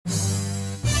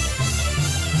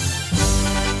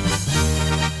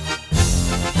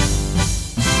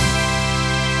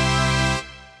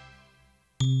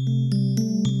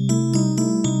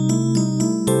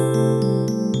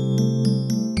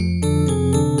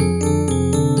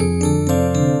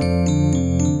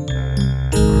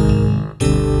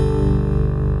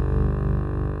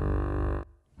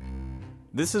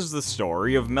This is the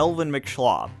story of Melvin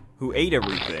McSchlopp, who ate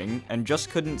everything and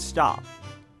just couldn't stop.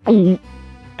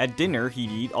 At dinner, he'd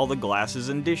eat all the glasses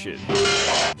and dishes.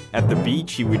 At the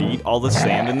beach, he would eat all the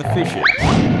sand and the fishes.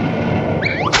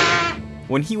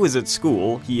 When he was at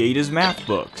school, he ate his math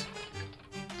books.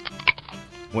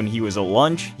 When he was at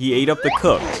lunch, he ate up the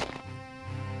cooks.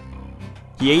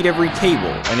 He ate every table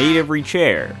and ate every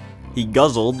chair. He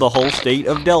guzzled the whole state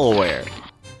of Delaware.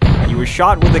 He was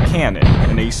shot with a cannon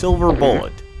and a silver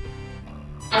bullet.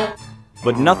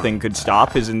 But nothing could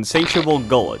stop his insatiable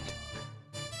gullet.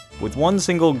 With one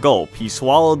single gulp, he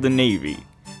swallowed the Navy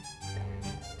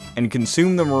and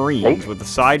consumed the Marines with a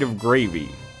side of gravy.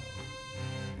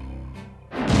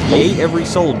 He ate every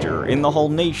soldier in the whole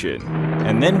nation,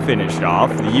 and then finished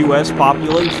off the US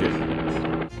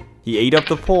population. He ate up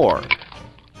the poor,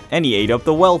 and he ate up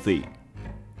the wealthy.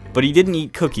 But he didn't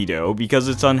eat cookie dough because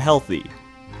it's unhealthy.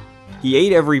 He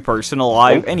ate every person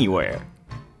alive anywhere.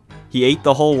 He ate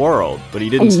the whole world, but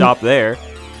he didn't stop there.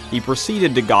 He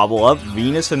proceeded to gobble up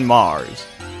Venus and Mars.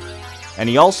 And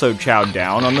he also chowed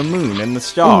down on the moon and the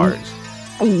stars.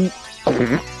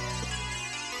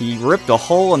 He ripped a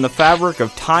hole in the fabric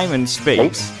of time and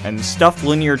space, and stuffed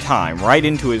linear time right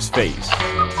into his face.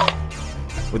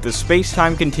 With the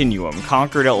space-time continuum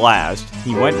conquered at last,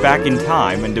 he went back in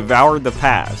time and devoured the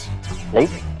past.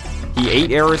 He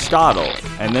ate Aristotle,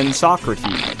 and then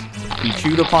Socrates. He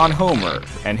chewed upon Homer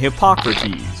and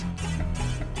Hippocrates.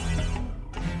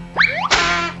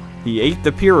 He ate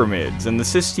the pyramids and the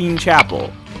Sistine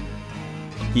Chapel.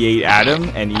 He ate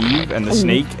Adam and Eve and the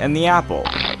snake and the apple.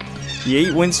 He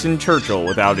ate Winston Churchill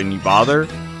without any bother.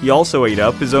 He also ate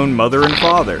up his own mother and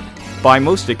father. By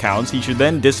most accounts, he should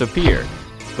then disappear,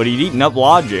 but he'd eaten up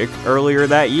logic earlier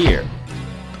that year.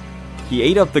 He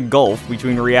ate up the gulf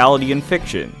between reality and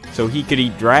fiction, so he could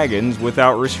eat dragons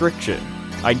without restriction.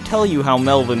 I'd tell you how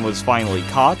Melvin was finally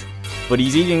caught, but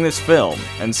he's eating this film,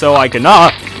 and so I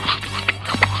cannot...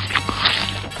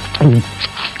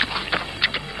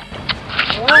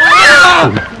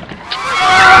 Wow!